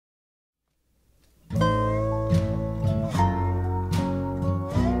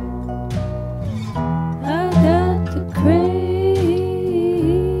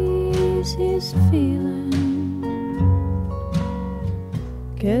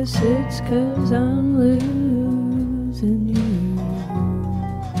Guess it's 'cause I'm losing you.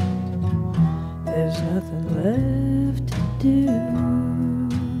 There's nothing left to do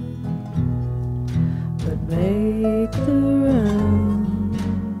but make the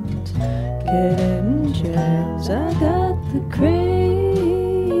rounds, get in jams. I got the craziest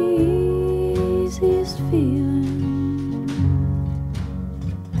feeling.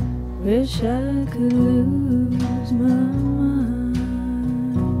 Wish I could lose my mind,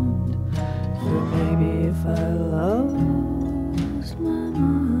 but maybe if I lost my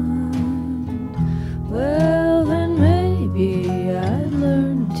mind, well then maybe I'd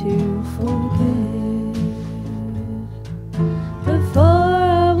learn to forget. Before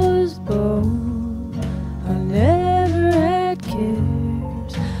I was born, I never had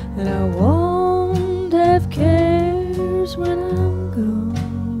cares, and I won't have cares when I'm gone.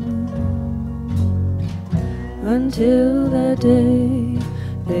 Until that day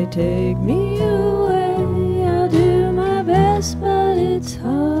they take me away, I'll do my best, but it's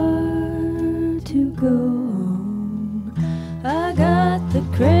hard to go on. I got the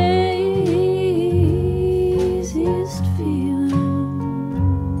craziest feeling.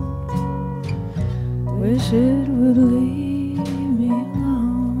 Wish it would leave me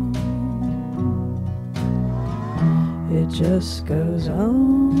alone. It just goes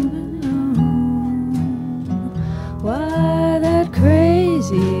on and on. Why that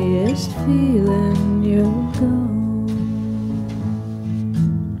craziest feeling you're gone.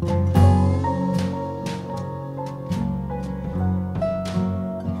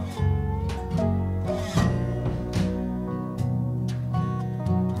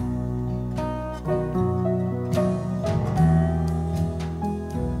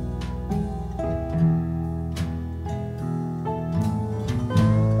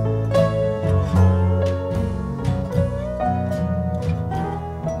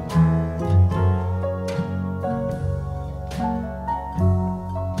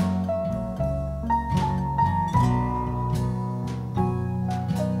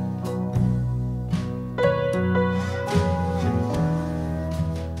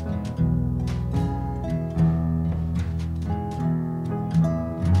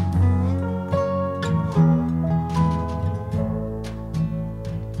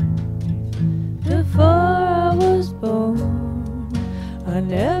 I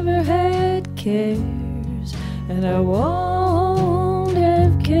never had cares, and I won't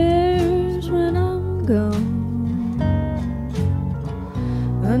have cares when I'm gone.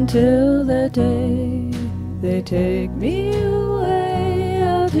 Until that day they take me away,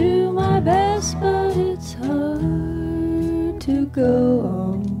 I'll do my best, but it's hard to go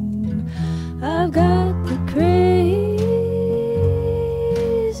on. I've got the craziest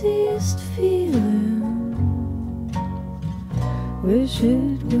feeling. Wish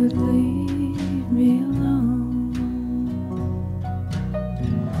it would leave me alone.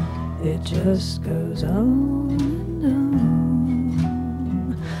 It just goes on and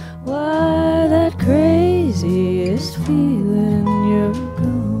on. Why that craziest feeling